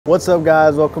What's up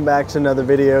guys, welcome back to another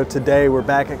video. Today we're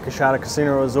back at Coshada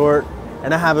Casino Resort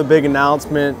and I have a big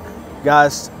announcement.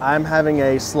 Guys, I'm having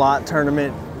a slot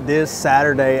tournament this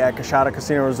Saturday at Coshada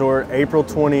Casino Resort, April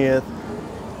 20th,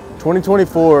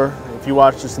 2024. If you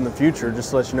watch this in the future, just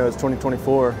to let you know it's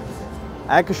 2024.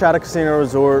 At Coshada Casino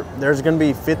Resort, there's gonna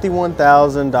be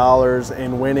 $51,000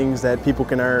 in winnings that people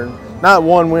can earn. Not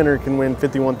one winner can win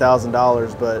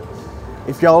 $51,000, but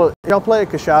if y'all play at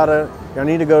Coshada, y'all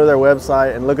need to go to their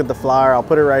website and look at the flyer. I'll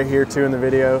put it right here too in the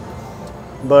video.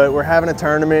 But we're having a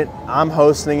tournament. I'm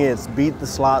hosting it. It's Beat the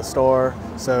Slot Star.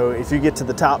 So if you get to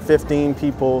the top 15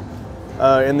 people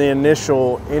in the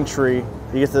initial entry,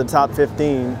 you get to the top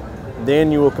 15,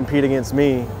 then you will compete against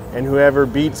me. And whoever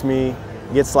beats me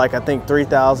gets like, I think,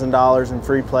 $3,000 in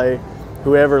free play.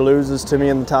 Whoever loses to me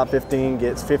in the top 15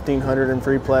 gets $1,500 in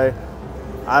free play.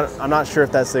 I'm not sure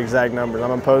if that's the exact numbers. I'm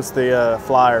gonna post the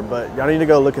flyer, but y'all need to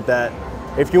go look at that.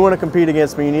 If you wanna compete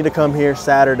against me, you need to come here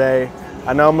Saturday.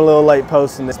 I know I'm a little late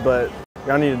posting this, but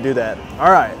y'all need to do that.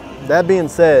 All right, that being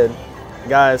said,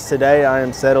 guys, today I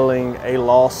am settling a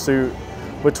lawsuit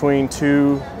between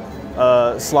two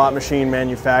slot machine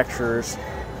manufacturers.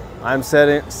 I'm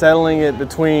settling it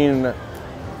between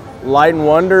Light &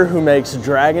 Wonder, who makes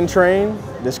Dragon Train,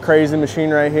 this crazy machine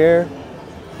right here,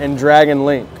 and Dragon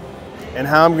Link. And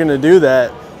how I'm gonna do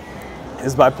that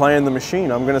is by playing the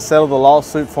machine. I'm gonna settle the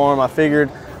lawsuit for them. I figured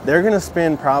they're gonna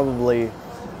spend probably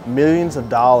millions of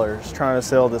dollars trying to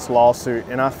settle this lawsuit,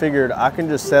 and I figured I can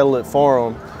just settle it for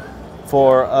them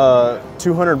for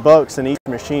 200 bucks in each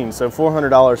machine, so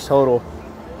 $400 total.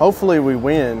 Hopefully we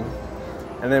win,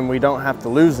 and then we don't have to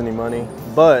lose any money,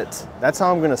 but that's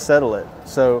how I'm gonna settle it.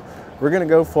 So we're gonna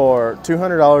go for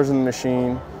 $200 in the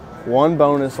machine, one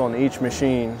bonus on each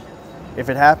machine. If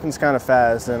it happens kind of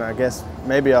fast, then I guess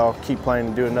maybe I'll keep playing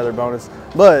and do another bonus.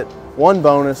 But one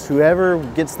bonus, whoever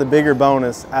gets the bigger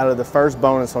bonus out of the first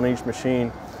bonus on each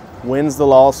machine wins the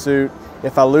lawsuit.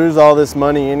 If I lose all this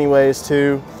money anyways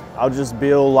too, I'll just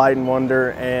bill Light &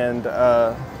 Wonder and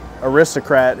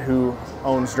Aristocrat, who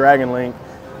owns Dragon Link,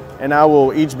 and I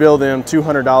will each bill them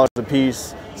 $200 a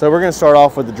piece. So we're gonna start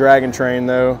off with the Dragon Train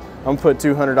though. I'm gonna put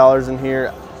 $200 in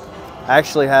here. I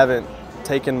actually haven't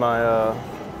taken my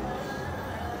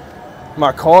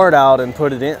my card out and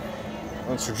put it in.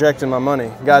 It's rejecting my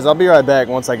money. Guys, I'll be right back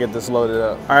once I get this loaded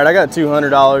up. All right, I got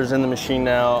 $200 in the machine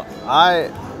now. I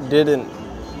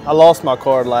lost my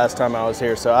card last time I was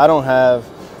here, so I don't have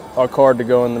our card to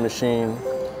go in the machine.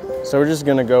 So we're just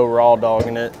gonna go raw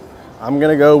dogging it. I'm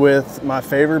gonna go with my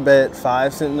favorite bet,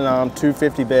 5 cent denom,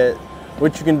 250 bet,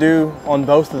 which you can do on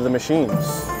both of the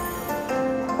machines.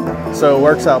 So it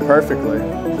works out perfectly.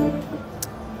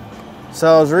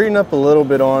 So I was reading up a little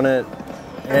bit on it,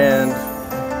 and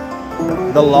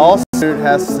the lawsuit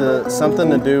has something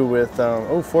to do with,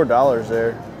 oh, $4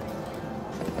 there.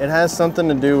 It has something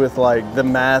to do with like the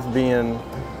math being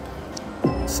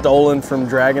stolen from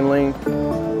Dragon Link.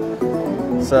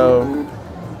 So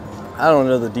I don't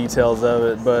know the details of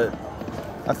it, but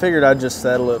I figured I'd just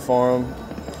settle it for them.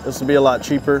 This will be a lot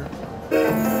cheaper. We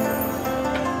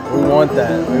want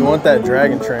that. We want that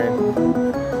Dragon Train.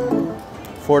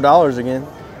 $4 again.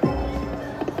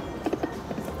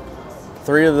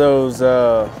 3 of those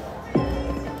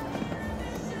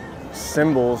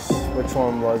symbols. Which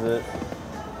one was it?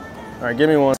 All right, give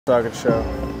me one so I can show.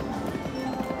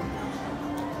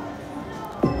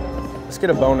 Let's get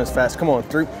a bonus fast. Come on,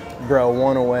 3, bro,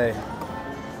 1 away.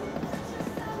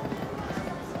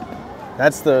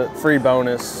 That's the free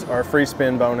bonus, or free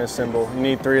spin bonus symbol. You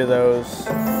need 3 of those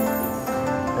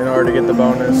in order to get the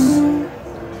bonus.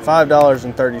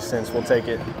 $5.30, we'll take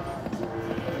it.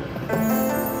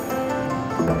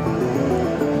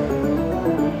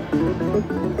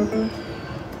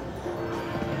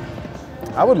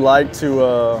 I would like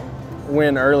to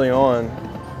win early on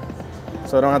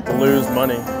so I don't have to lose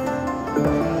money.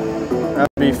 That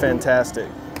would be fantastic.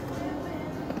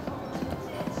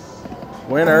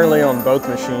 Win early on both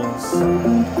machines.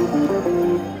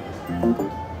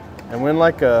 And win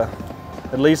like at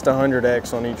least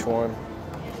 100x on each one.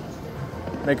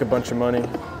 Make a bunch of money.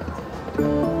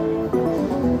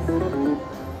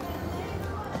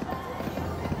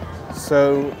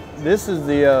 So this is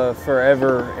the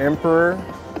Forever Emperor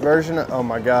version. Oh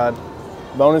my God.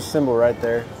 Bonus symbol right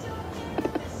there.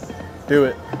 Do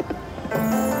it.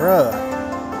 Bruh.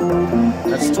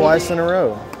 That's twice in a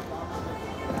row.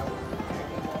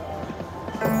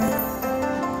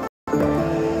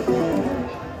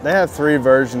 They have 3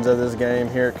 versions of this game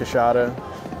here at Coshada.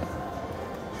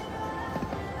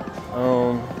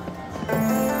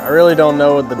 I really don't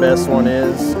know what the best one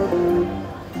is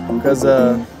because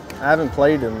I haven't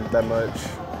played him that much.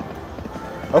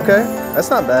 Okay, that's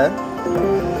not bad.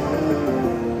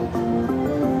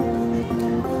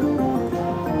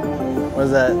 What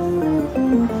is that?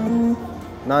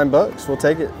 $9, we'll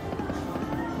take it.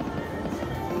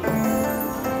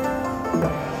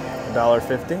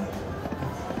 $1.50.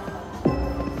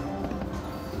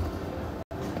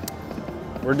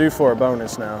 We're due for a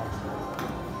bonus now.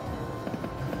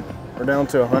 We're down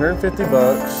to 150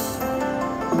 bucks.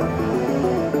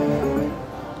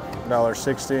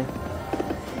 $1.60.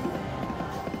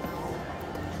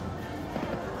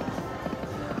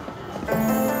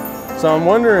 So I'm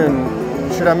wondering,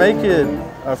 should I make it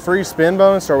a free spin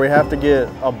bonus or we have to get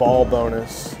a ball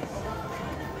bonus?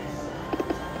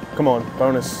 Come on,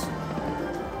 bonus.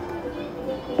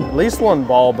 At least one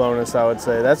ball bonus, I would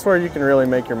say. That's where you can really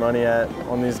make your money at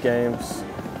on these games.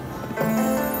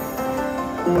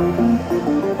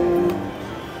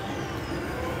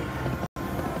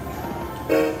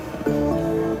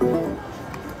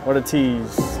 What a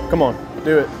tease. Come on,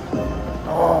 do it.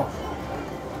 Oh.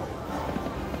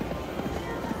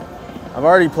 I've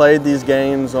already played these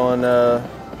games on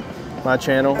my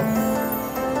channel.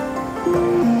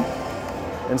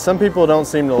 And some people don't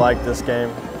seem to like this game.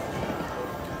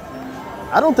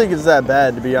 I don't think it's that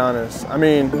bad, to be honest. I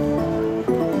mean,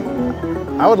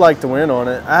 I would like to win on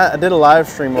it. I did a live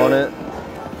stream on it,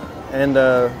 and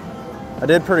I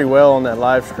did pretty well on that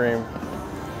live stream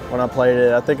when I played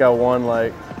it. I think I won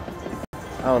like,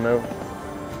 I don't know,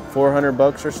 400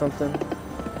 bucks or something.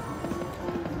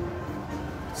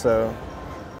 So,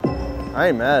 I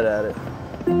ain't mad at it.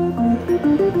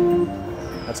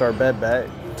 That's our bet back,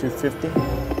 250.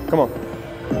 Come on.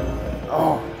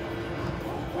 Oh.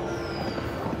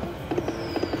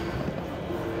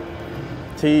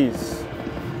 Tease.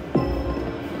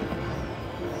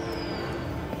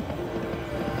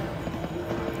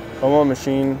 Come on,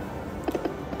 machine.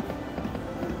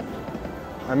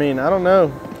 I mean, I don't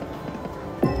know.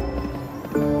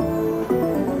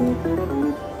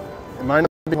 It might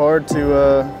not be hard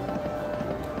to,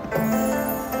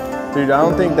 dude, I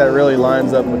don't think that really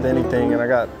lines up with anything, and I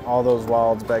got all those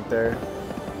wilds back there.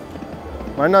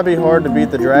 Might not be hard to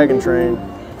beat the Dragon Train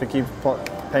if it keeps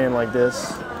paying like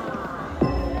this.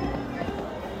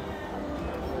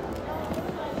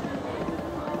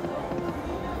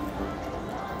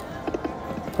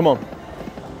 Come on.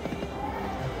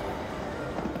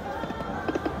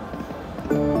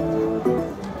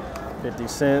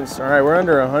 $0.50. All right, we're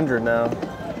under 100 now.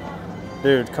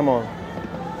 Dude, come on.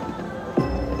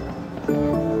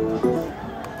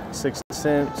 60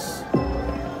 cents.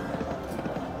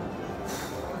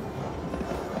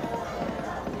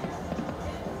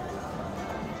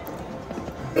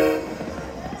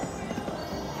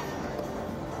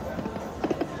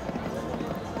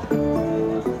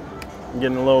 I'm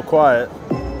getting a little quiet,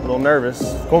 a little nervous.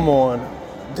 Come on,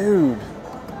 dude.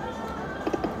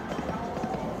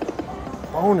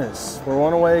 Bonus, we're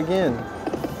one away again.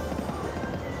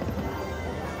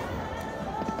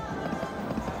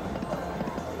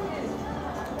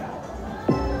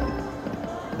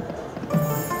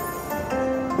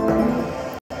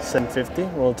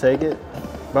 $7.50, we'll take it.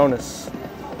 Bonus.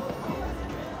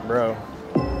 Bro.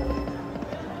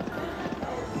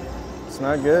 It's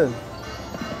not good.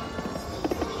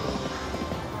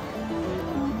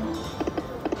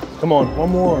 Come on, one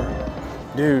more.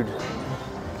 Dude.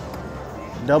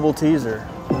 Double teaser.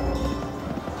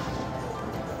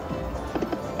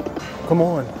 Come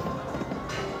on.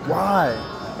 Why?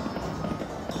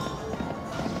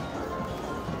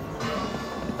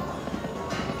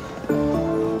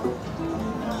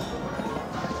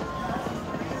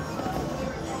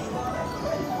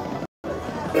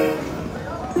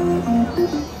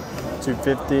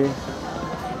 $2.50.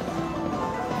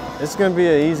 It's gonna be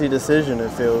an easy decision,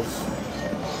 it feels.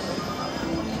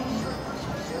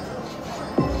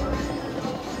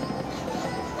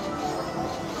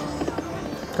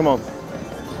 Come on.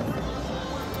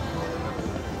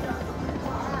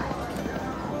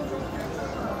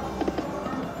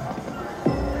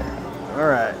 All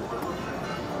right.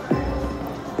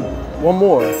 One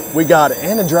more. We got it.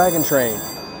 And a Dragon Train.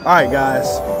 All right, guys.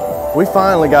 We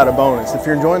finally got a bonus. If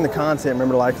you're enjoying the content,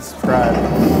 remember to like and subscribe.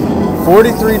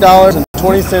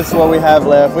 $43.20 is what we have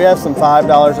left. We have some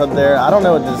 $5 up there. I don't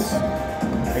know what this,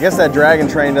 I guess that Dragon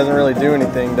Train doesn't really do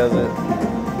anything, does it?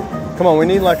 Come on, we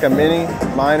need like a mini,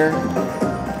 minor.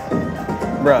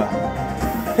 Bruh,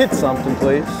 hit something,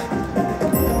 please.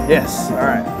 Yes, all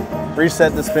right.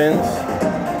 Reset the spins.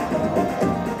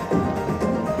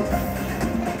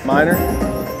 Minor.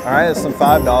 All right, that's some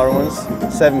 $5 ones.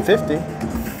 $7.50.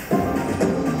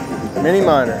 Mini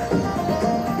minor.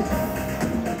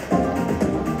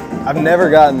 I've never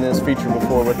gotten this feature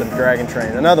before with the Dragon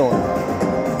Train. Another one.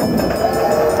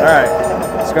 All right,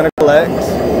 it's gonna collect.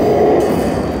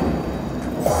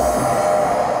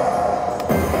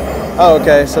 Oh,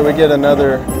 okay, so we get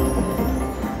another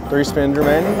 3 spins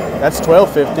remaining. That's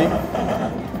 $12.50.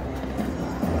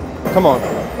 Come on.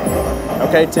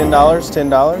 Okay, $10,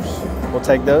 $10. We'll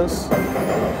take those.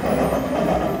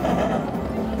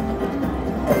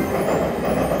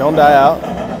 Don't die out.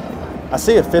 I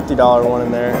see a $50 one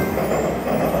in there.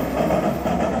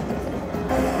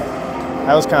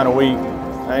 That was kind of weak.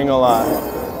 I ain't gonna lie.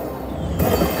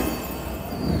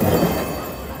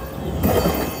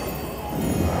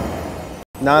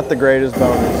 Not the greatest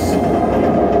bonus.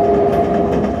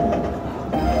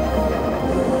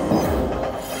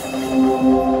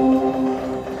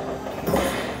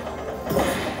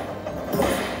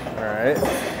 All right.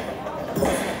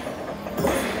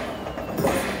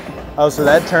 Oh, so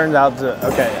that turned out to,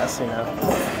 okay, I see now.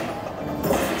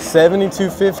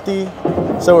 $72.50.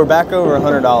 So we're back over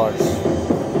 $100.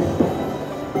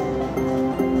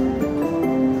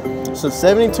 So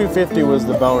 $72.50 was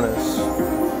the bonus.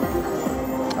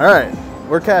 All right,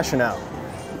 we're cashing out.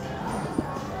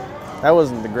 That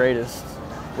wasn't the greatest.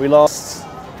 We lost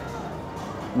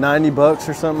 90 bucks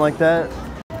or something like that.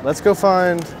 Let's go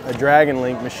find a Dragon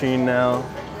Link machine now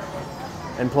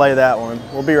and play that one.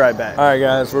 We'll be right back. All right,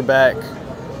 guys, we're back.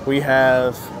 We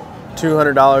have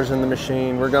 $200 in the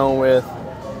machine. We're going with,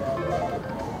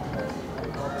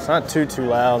 it's not too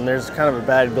loud, and there's kind of a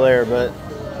bad glare, but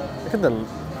look at you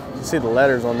see the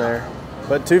letters on there.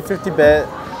 But 250 bet,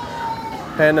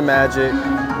 Panda Magic.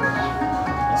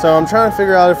 So I'm trying to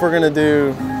figure out if we're gonna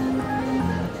do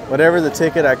whatever the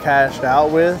ticket I cashed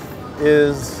out with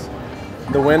is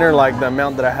the winner, like the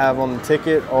amount that I have on the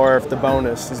ticket, or if the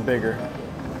bonus is bigger.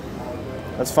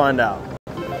 Let's find out.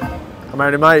 I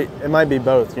mean, it might be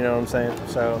both, you know what I'm saying?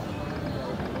 So,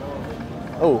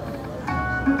 oh.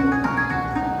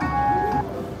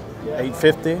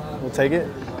 $8.50, we'll take it.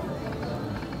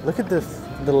 Look at the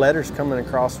letters coming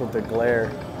across with the glare.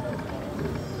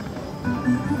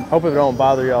 Hope it don't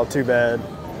bother y'all too bad.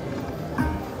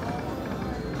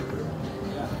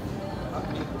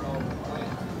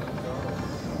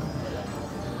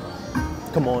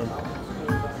 Come on.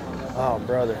 Oh,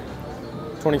 brother.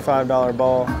 $25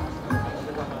 ball.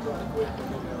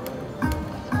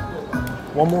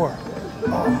 One more.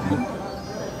 Oh.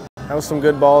 That was some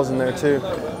good balls in there too.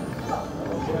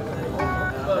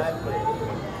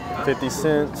 50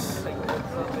 cents.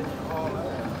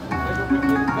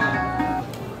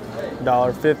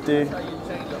 $1.50.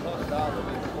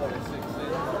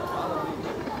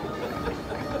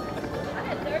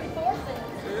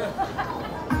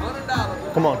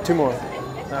 Come on, 2 more.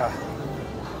 Ah.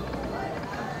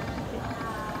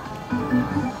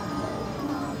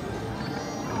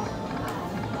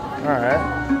 All right.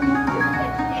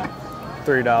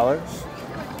 $3.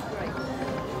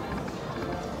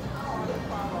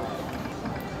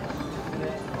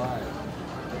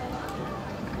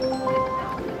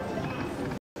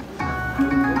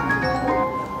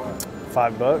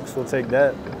 $5, we'll take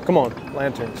that. Come on,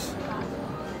 lanterns.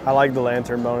 I like the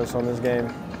lantern bonus on this game.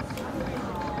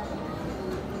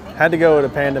 Had to go with a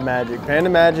Panda Magic. Panda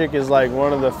Magic is like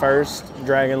one of the first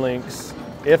Dragon Links,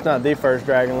 if not the first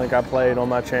Dragon Link I played on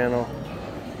my channel.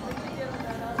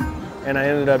 And I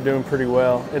ended up doing pretty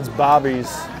well. It's Bobby,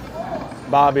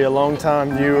 a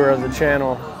longtime viewer of the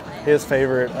channel, his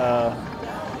favorite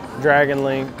Dragon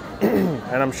Link,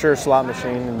 and I'm sure slot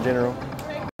machine in general.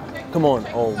 Come on,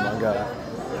 oh my God.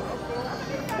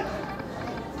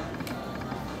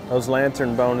 Those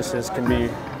lantern bonuses can be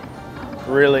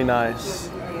really nice.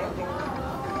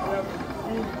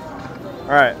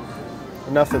 All right,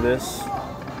 enough of this.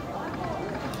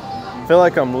 I feel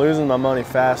like I'm losing my money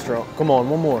faster. Come on,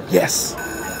 one more. Yes!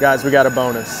 Guys, we got a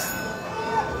bonus.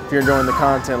 If you're enjoying the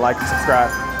content, like and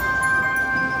subscribe.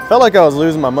 Felt like I was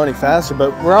losing my money faster,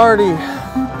 but we're already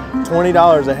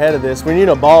 $20 ahead of this. We need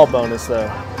a ball bonus though.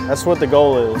 That's what the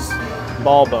goal is,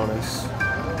 ball bonus.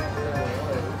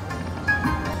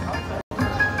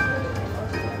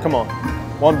 Come on,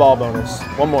 1 ball bonus.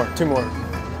 1 more, 2 more.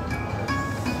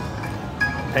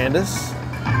 Pandas.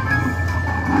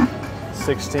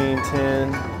 16,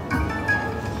 10.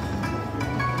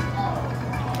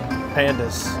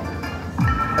 Pandas.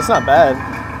 That's not bad.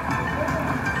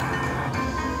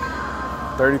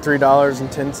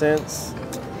 $33.10. I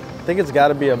think it's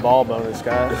gotta be a ball bonus,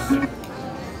 guys.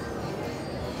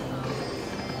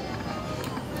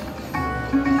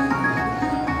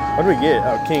 What do we get?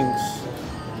 Oh, kings.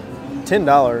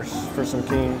 $10 for some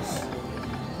kings.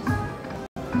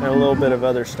 And a little bit of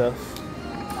other stuff.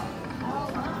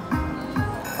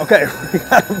 Okay, we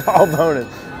got a ball bonus.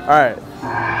 All right,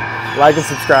 like and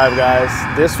subscribe, guys.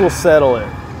 This will settle it.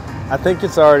 I think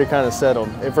it's already kind of settled.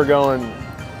 If we're going,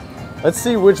 let's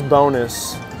see which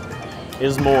bonus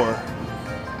is more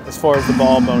as far as the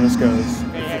ball bonus goes.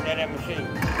 Can you have that at machine?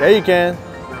 Yeah, you can.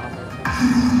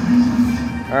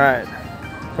 All right,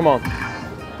 come on.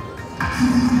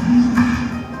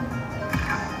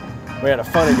 We had a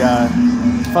funny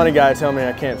guy tell me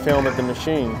I can't film at the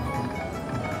machine.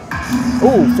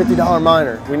 Ooh, $50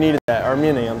 minor. We needed that, or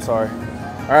mini, I'm sorry.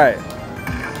 All right.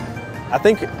 I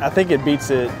think it beats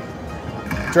it.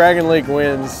 Dragon League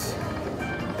wins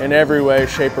in every way,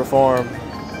 shape, or form.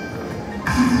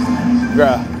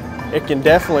 Bruh, it can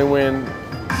definitely win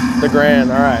the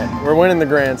grand. All right, we're winning the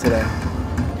grand today.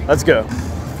 Let's go.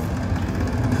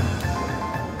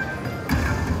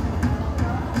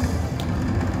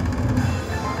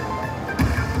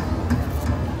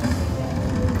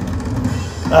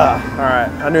 All right,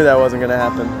 I knew that wasn't gonna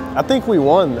happen. I think we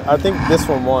won. I think this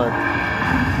one won.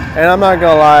 And I'm not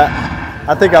gonna lie,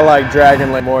 I think I like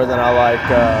Dragon Link more than I like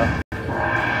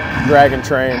Dragon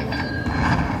Train.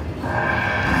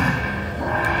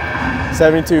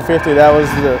 72.50, that was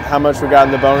how much we got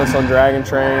in the bonus on Dragon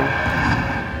Train.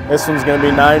 This one's gonna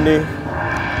be 90.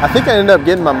 I think I ended up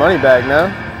getting my money back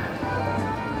now.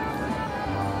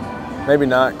 Maybe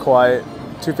not quite.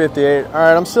 258. All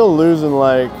right, I'm still losing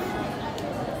like,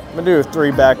 I'm gonna do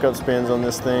 3 backup spins on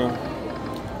this thing.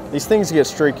 These things get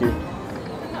streaky.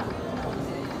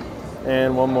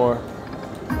 And one more.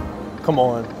 Come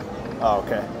on. Oh,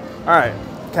 okay. All right,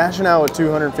 cashing out with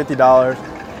 $250.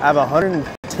 I have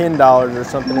 $110 or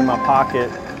something in my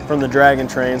pocket from the Dragon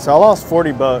Train, so I lost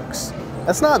 40 bucks.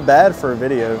 That's not bad for a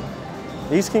video.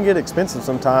 These can get expensive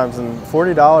sometimes, and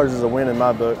 $40 is a win in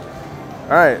my book.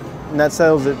 All right, and that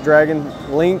settles it. Dragon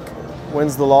Link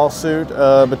wins the lawsuit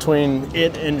between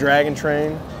it and Dragon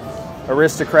Train.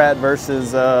 Aristocrat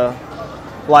versus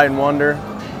Light and Wonder.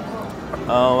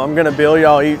 I'm gonna bill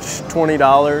y'all each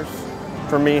 $20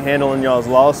 for me handling y'all's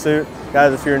lawsuit.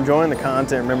 Guys, if you're enjoying the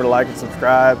content, remember to like and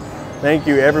subscribe. Thank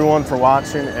you everyone for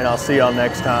watching, and I'll see y'all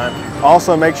next time.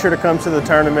 Also, make sure to come to the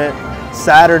tournament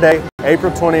Saturday,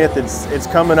 April 20th. It's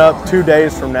coming up 2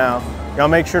 days from now. Y'all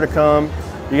make sure to come.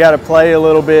 You got to play a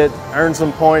little bit, earn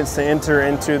some points to enter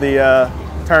into the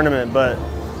tournament, but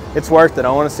it's worth it. I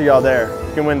want to see y'all there.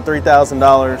 You can win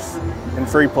 $3,000 in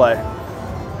free play.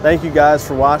 Thank you guys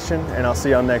for watching, and I'll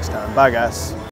see y'all next time. Bye, guys.